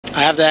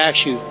I have to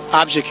ask you,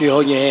 object you're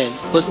holding in your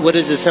hand, what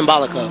is it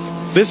symbolic of?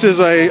 This is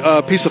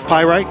a piece of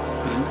pyrite,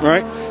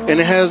 right? And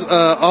it has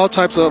all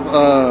types of,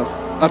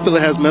 I feel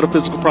it has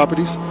metaphysical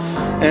properties.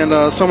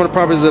 And some of the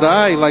properties that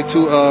I like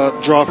to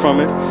draw from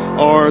it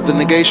are the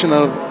negation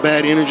of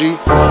bad energy.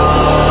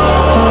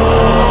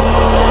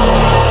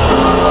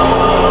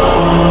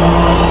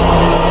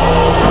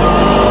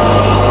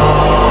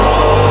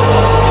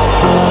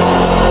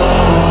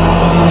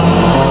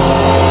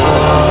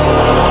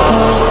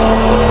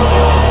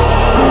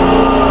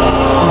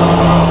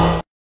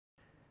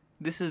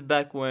 This is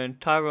back when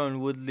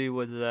Tyron Woodley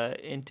was an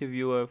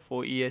interviewer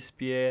for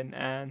ESPN,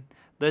 and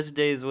those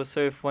days were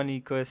so funny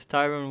because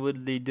Tyron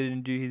Woodley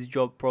didn't do his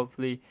job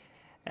properly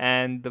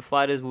and the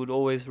fighters would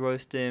always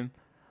roast him.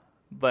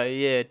 But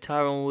yeah,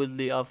 Tyron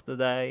Woodley, after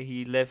that,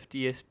 he left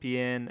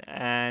ESPN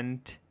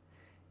and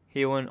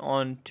he went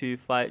on to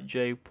fight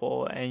Jake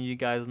Paul, and you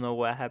guys know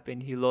what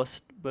happened. He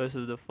lost both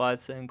of the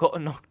fights and got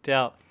knocked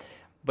out.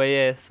 But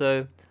yeah,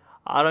 so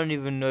I don't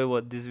even know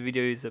what this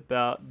video is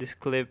about, this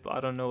clip. I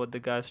don't know what the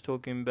guy's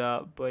talking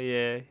about, but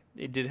yeah,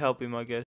 it did help him, I guess.